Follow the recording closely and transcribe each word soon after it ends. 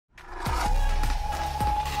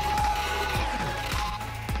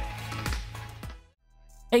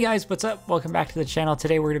Hey guys, what's up? Welcome back to the channel.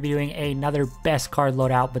 Today we're going to be doing another best card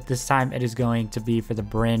loadout, but this time it is going to be for the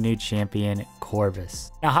brand new champion,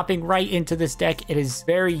 Corvus. Now hopping right into this deck, it is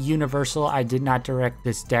very universal. I did not direct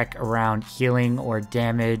this deck around healing or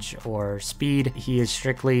damage or speed. He is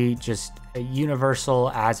strictly just universal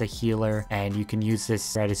as a healer, and you can use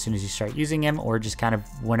this right as soon as you start using him, or just kind of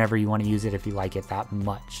whenever you want to use it if you like it that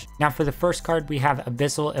much. Now for the first card, we have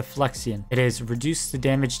Abyssal Effluxion. It is reduce the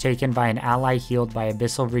damage taken by an ally healed by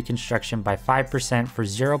Abyssal Reconstruction by 5% for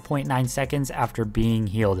 0.9 seconds after being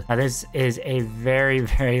healed. Now this is a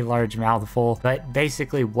very large mouthful, but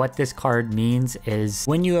basically what this card means is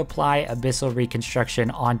when you apply Abyssal Reconstruction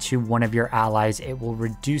onto one of your allies, it will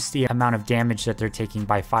reduce the amount of damage that they're taking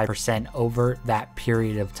by 5% over that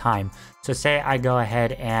period of time. So say I go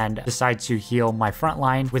ahead and decide to heal my front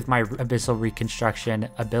line with my Abyssal Reconstruction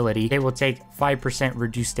ability, they will take 5%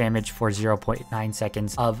 reduced damage for 0.9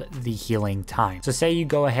 seconds of the healing time. So say you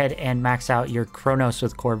go ahead and max out your Chronos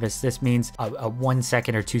with Corvus, this means a 1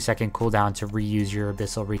 second or 2 second cooldown to reuse your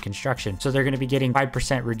Abyssal Reconstruction. So they're going to be getting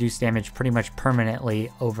 5% reduced damage pretty much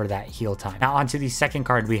permanently over that heal time. Now onto the second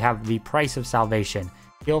card, we have the Price of Salvation.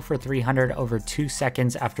 Heal for 300 over 2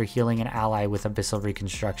 seconds after healing an ally with Abyssal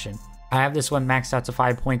Reconstruction. I have this one maxed out to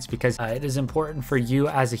 5 points because it is important for you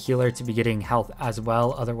as a healer to be getting health as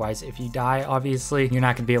well. Otherwise, if you die, obviously, you're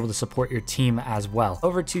not going to be able to support your team as well.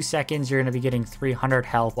 Over 2 seconds, you're going to be getting 300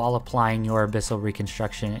 health while applying your Abyssal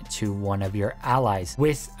Reconstruction to one of your allies.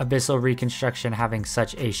 With Abyssal Reconstruction having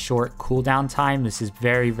such a short cooldown time, this is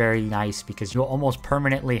very nice because you'll almost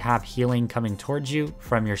permanently have healing coming towards you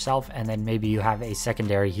from yourself, and then maybe you have a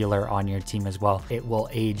secondary healer on your team as well. It will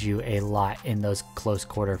aid you a lot in those close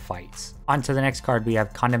quarter fights. On to the next card, we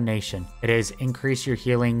have Condemnation. It is increase your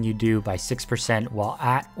healing you do by 6% while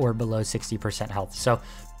at or below 60% health. So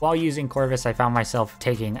while using Corvus, I found myself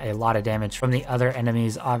taking a lot of damage from the other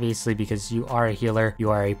enemies, obviously because you are a healer, you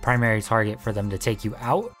are a primary target for them to take you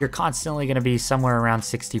out. You're constantly going to be somewhere around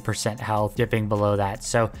 60% health, dipping below that.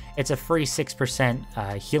 So it's a free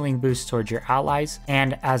 6% healing boost towards your allies.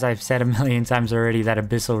 And as I've said a million times already, that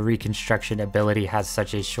Abyssal Reconstruction ability has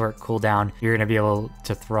such a short cooldown, you're going to be able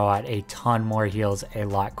to throw out a ton more heals a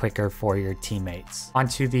lot quicker for your teammates.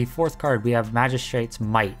 Onto the fourth card, we have Magistrate's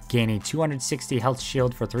Might, gaining 260 health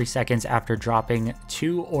shield for 3 seconds after dropping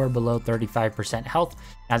to or below 35% health.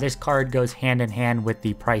 Now this card goes hand in hand with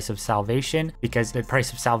the Price of Salvation because the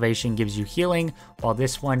Price of Salvation gives you healing, while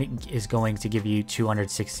this one is going to give you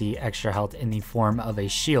 260 extra health in the form of a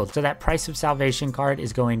shield. So that Price of Salvation card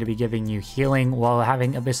is going to be giving you healing while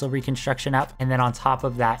having Abyssal Reconstruction up. And then on top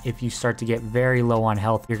of that, if you start to get very low on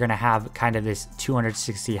health, you're going to have kind of this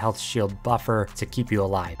 260 health shield buffer to keep you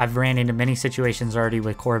alive. I've ran into many situations already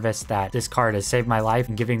with Corvus that this card has saved my life,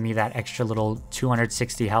 and giving me that extra little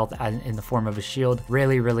 260 health in the form of a shield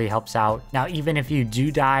really helps out. Now even if you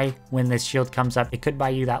do die when this shield comes up, it could buy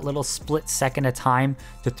you that little split second of time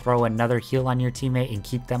to throw another heal on your teammate and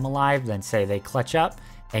keep them alive. Then say they clutch up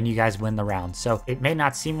and you guys win the round. So it may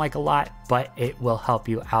not seem like a lot, but it will help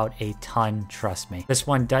you out a ton, trust me. This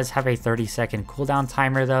one does have a 30-second cooldown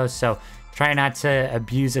timer though, so try not to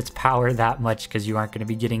abuse its power that much because you aren't going to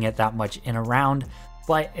be getting it that much in a round,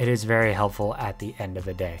 but it is very helpful at the end of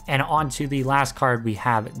the day. And on to the last card, we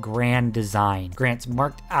have Grand Design. Grants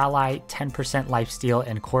marked ally 10% lifesteal,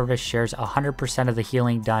 and Corvus shares 100% of the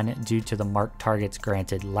healing done due to the marked target's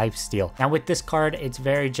granted lifesteal. Now with this card, it's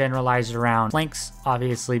very generalized around flanks,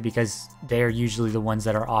 obviously, because they are usually the ones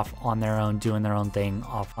that are off on their own, doing their own thing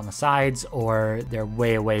off on the sides, or they're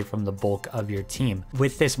way away from the bulk of your team.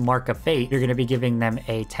 With this Mark of Fate, you're going to be giving them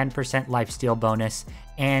a 10% lifesteal bonus,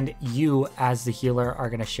 and you as the healer are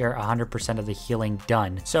going to share 100% of the healing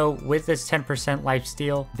done. So with this 10%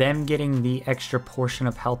 lifesteal, them getting the extra portion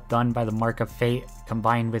of health done by the Mark of Fate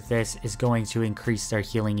combined with this is going to increase their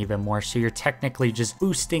healing even more. So you're technically just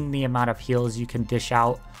boosting the amount of heals you can dish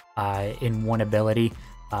out in one ability.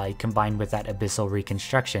 Combined with that Abyssal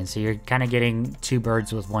Reconstruction. So you're kind of getting 2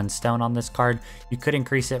 birds with 1 stone on this card. You could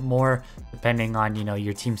increase it more depending on, you know,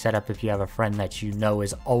 your team setup. If you have a friend that you know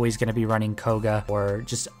is always going to be running Koga, or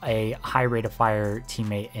just a high rate of fire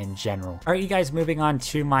teammate in general. All right, you guys, moving on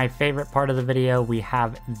to my favorite part of the video, we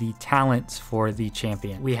have the talents for the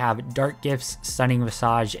champion. We have Dark Gifts, Stunning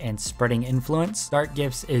Visage, and Spreading Influence. Dark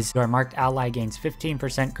Gifts is your marked ally gains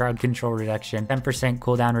 15% crowd control reduction, 10%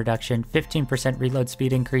 cooldown reduction, 15% reload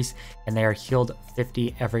speed increase, and they are healed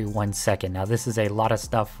 50 every 1 second. Now this is a lot of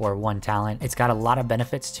stuff for one talent. It's got a lot of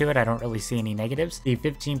benefits to it. I don't really see any negatives. The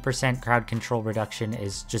 15% crowd control reduction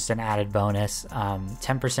is just an added bonus.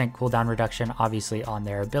 10% cooldown reduction obviously on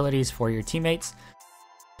their abilities for your teammates.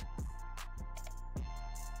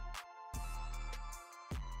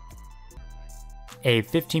 a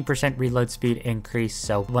 15% reload speed increase.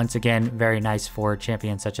 So once again, very nice for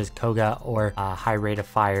champions such as Koga or high rate of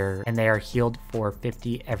fire, and they are healed for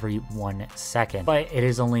 50 every 1 second. But it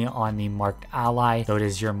is only on the marked ally, so it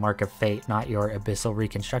is your Mark of Fate, not your Abyssal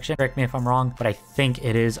Reconstruction. Correct me if I'm wrong, but I think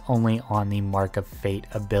it is only on the Mark of Fate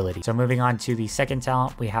ability. So moving on to the second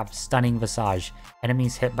talent, we have Stunning Visage.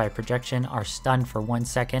 Enemies hit by projection are stunned for 1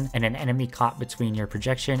 second, and an enemy caught between your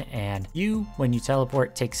projection and you when you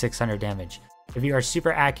teleport takes 600 damage. If you are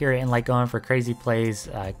super accurate and like going for crazy plays,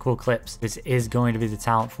 cool clips, this is going to be the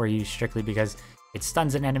talent for you, strictly because it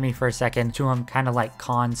stuns an enemy for a second to him, kind of like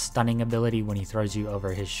Khan's stunning ability when he throws you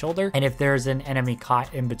over his shoulder. And if there's an enemy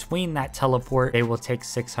caught in between that teleport, they will take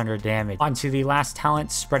 600 damage. On to the last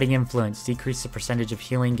talent, Spreading Influence. Decrease the percentage of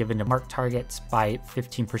healing given to marked targets by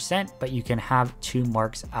 15%, but you can have 2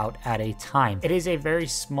 marks out at a time. It is a very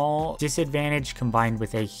small disadvantage combined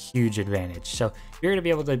with a huge advantage. So you're going to be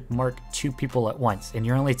able to mark 2 people at once, and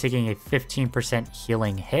you're only taking a 15%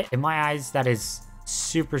 healing hit. In my eyes, that is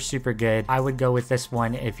super good. I would go with this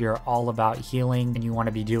one if you're all about healing and you want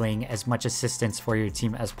to be doing as much assistance for your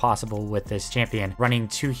team as possible with this champion. Running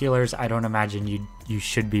 2 healers, I don't imagine you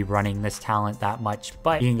should be running this talent that much,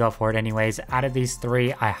 but you can go for it anyways. Out of these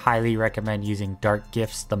 3, I highly recommend using Dark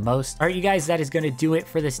Gifts the most. All right, you guys, that is going to do it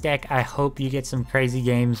for this deck. I hope you get some crazy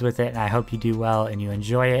games with it, and I hope you do well and you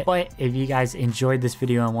enjoy it. But if you guys enjoyed this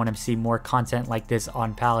video and want to see more content like this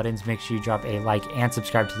on Paladins, make sure you drop a like and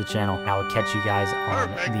subscribe to the channel, and I will catch you guys on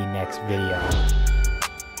the next video.